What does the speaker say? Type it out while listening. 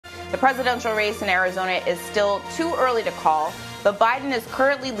The presidential race in Arizona is still too early to call, but Biden is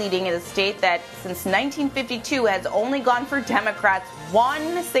currently leading in a state that since 1952 has only gone for Democrats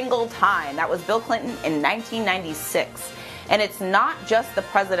one single time. That was Bill Clinton in 1996. And it's not just the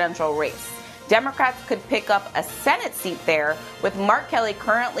presidential race. Democrats could pick up a Senate seat there, with Mark Kelly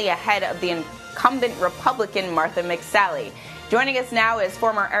currently ahead of the incumbent Republican Martha McSally. Joining us now is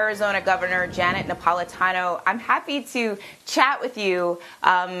former Arizona Governor Janet Napolitano. I'm happy to chat with you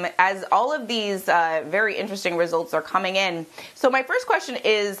as all of these very interesting results are coming in. So my first question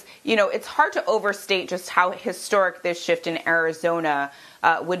is, it's hard to overstate just how historic this shift in Arizona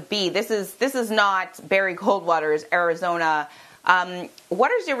would be. This is not Barry Goldwater's Arizona.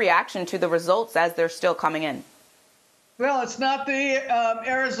 What is your reaction to the results as they're still coming in? Well, it's not the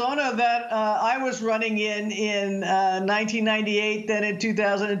Arizona that I was running in 1998, then in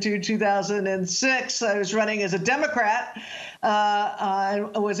 2002, 2006. I was running as a Democrat. I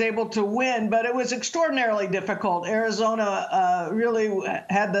was able to win, but it was extraordinarily difficult. Arizona really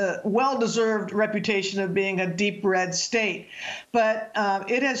had the well-deserved reputation of being a deep red state, but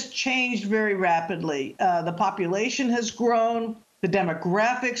it has changed very rapidly. The population has grown. The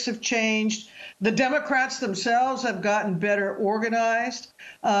demographics have changed. The Democrats themselves have gotten better organized,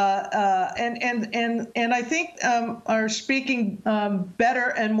 and I think are speaking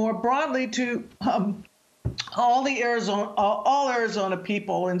better and more broadly to all Arizona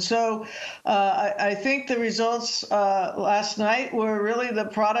people. And so I think the results last night were really the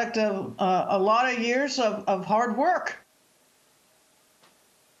product of a lot of years of hard work.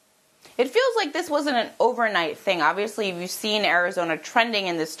 It feels like this wasn't an overnight thing. Obviously, you've seen Arizona trending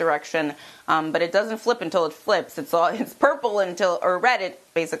in this direction, but it doesn't flip until it flips. It's purple or red,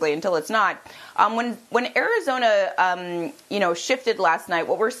 basically, until it's not. When Arizona, shifted last night,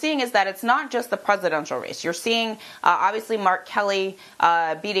 what we're seeing is that it's not just the presidential race. You're seeing, obviously, Mark Kelly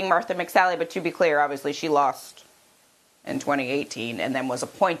beating Martha McSally, but to be clear, obviously, she lost in 2018 and then was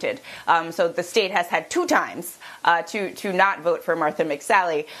appointed. So the state has had two times to not vote for Martha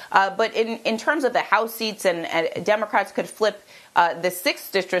McSally. But in terms of the House seats, and Democrats could flip the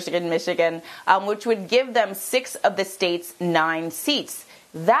 6th district in Michigan, which would give them 6 of the state's 9 seats.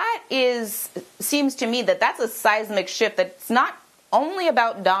 That seems to me that's a seismic shift that's not only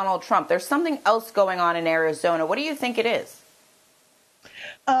about Donald Trump. There's something else going on in Arizona. What do you think it is?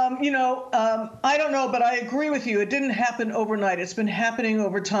 I don't know, but I agree with you. It didn't happen overnight. It's been happening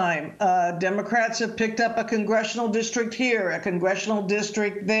over time. Democrats have picked up a congressional district here, a congressional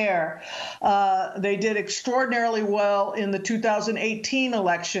district there. They did extraordinarily well in the 2018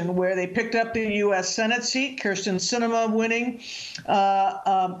 election, where they picked up the U.S. Senate seat, Kyrsten Sinema winning,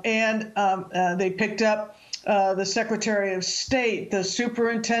 and they picked up the Secretary of State, the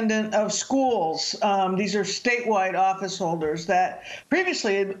Superintendent of Schools. These are statewide office holders that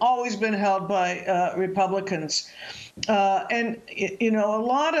previously had always been held by Republicans. And a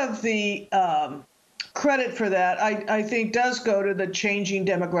lot of the credit for that, I think, does go to the changing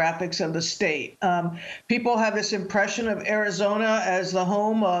demographics of the state. People have this impression of Arizona as the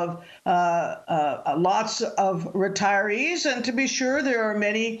home of lots of retirees, and to be sure, there are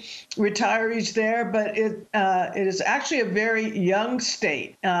many retirees there, but it is actually a very young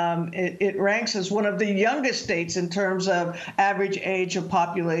state. It ranks as one of the youngest states in terms of average age of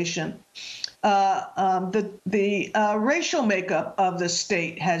population. The racial makeup of the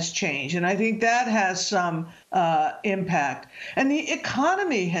state has changed, and I think that has some impact. And the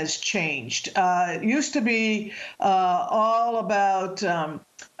economy has changed. It used to be all about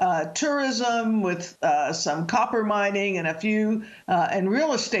tourism with some copper mining and a few and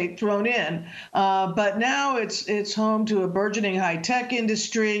real estate thrown in, but now it's home to a burgeoning high-tech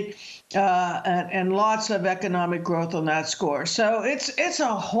industry and lots of economic growth on that score. So it's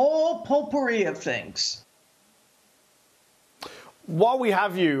a whole potpourri of things. While we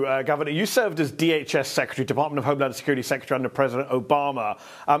have you, Governor, you served as DHS Secretary, Department of Homeland Security Secretary under President Obama.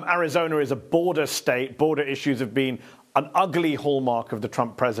 Arizona is a border state. Border issues have been an ugly hallmark of the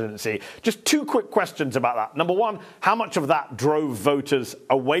Trump presidency. Just 2 quick questions about that. Number one, how much of that drove voters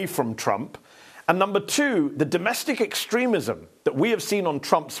away from Trump? And number 2, the domestic extremism that we have seen on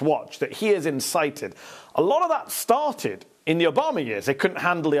Trump's watch, that he has incited, a lot of that started in the Obama years. They couldn't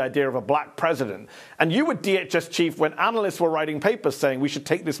handle the idea of a black president. And you were DHS chief when analysts were writing papers saying we should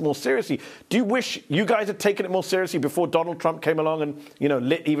take this more seriously. Do you wish you guys had taken it more seriously before Donald Trump came along and,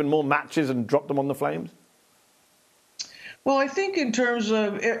 lit even more matches and dropped them on the flames? Well, I think in terms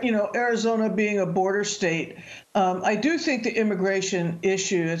of, Arizona being a border state, I do think the immigration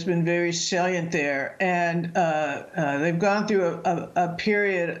issue has been very salient there. And they've gone through a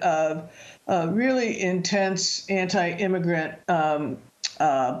period of really intense anti-immigrant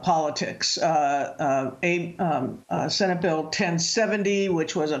politics. Senate Bill 1070,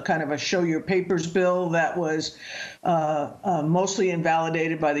 which was a kind of a show your papers bill that was mostly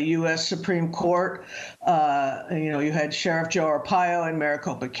invalidated by the U.S. Supreme Court. You had Sheriff Joe Arpaio in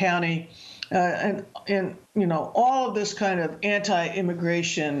Maricopa County. And all of this kind of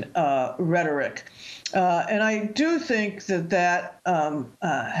anti-immigration rhetoric. And I do think that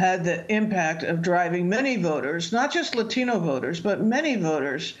had the impact of driving many voters, not just Latino voters, but many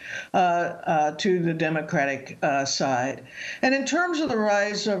voters to the Democratic side. And in terms of the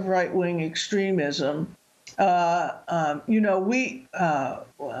rise of right-wing extremism,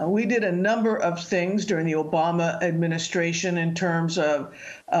 we did a number of things during the Obama administration in terms of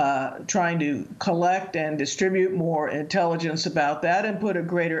trying to collect and distribute more intelligence about that and put a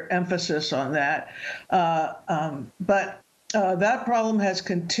greater emphasis on that. But that problem has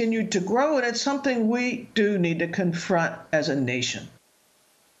continued to grow, and it's something we do need to confront as a nation.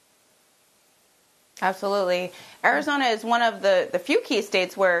 Absolutely. Arizona is one of the few key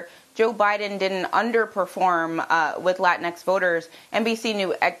states where Joe Biden didn't underperform with Latinx voters.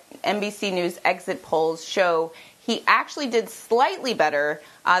 NBC News exit polls show he actually did slightly better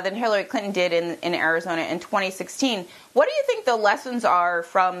than Hillary Clinton did in Arizona in 2016. What do you think the lessons are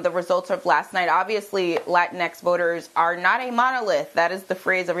from the results of last night? Obviously, Latinx voters are not a monolith. That is the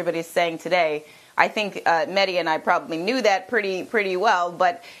phrase everybody's saying today. I think Mehdi and I probably knew that pretty well.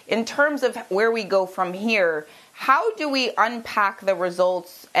 But in terms of where we go from here, how do we unpack the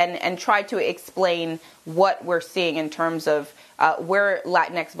results and try to explain what we're seeing in terms of where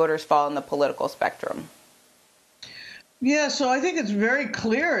Latinx voters fall in the political spectrum? Yeah, so I think it's very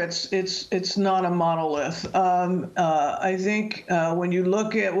clear it's not a monolith. I think when you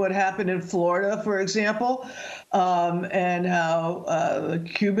look at what happened in Florida, for example, and how the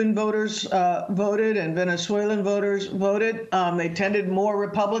Cuban voters voted and Venezuelan voters voted, they tended more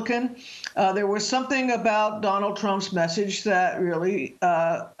Republican. There was something about Donald Trump's message that really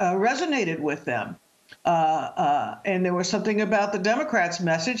resonated with them. And there was something about the Democrats'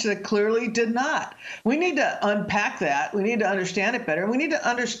 message that clearly did not. We need to unpack that. We need to understand it better. We need to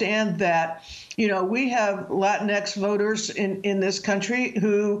understand that, we have Latinx voters in this country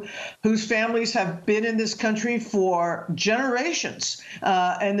whose families have been in this country for generations.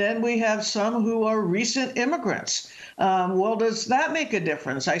 And then we have some who are recent immigrants. Well, does that make a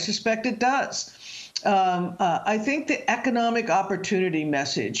difference? I suspect it does. I think the economic opportunity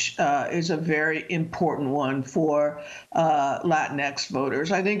message is a very important one for Latinx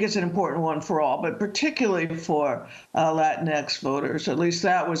voters. I think it's an important one for all, but particularly for Latinx voters. At least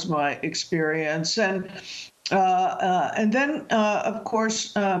that was my experience. And then, of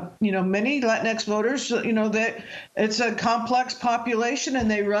course, many Latinx voters, that it's a complex population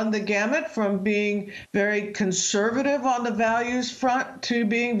and they run the gamut from being very conservative on the values front to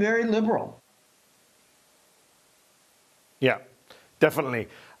being very liberal. Yeah, definitely.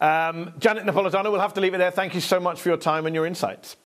 Janet Napolitano, we'll have to leave it there. Thank you so much for your time and your insights.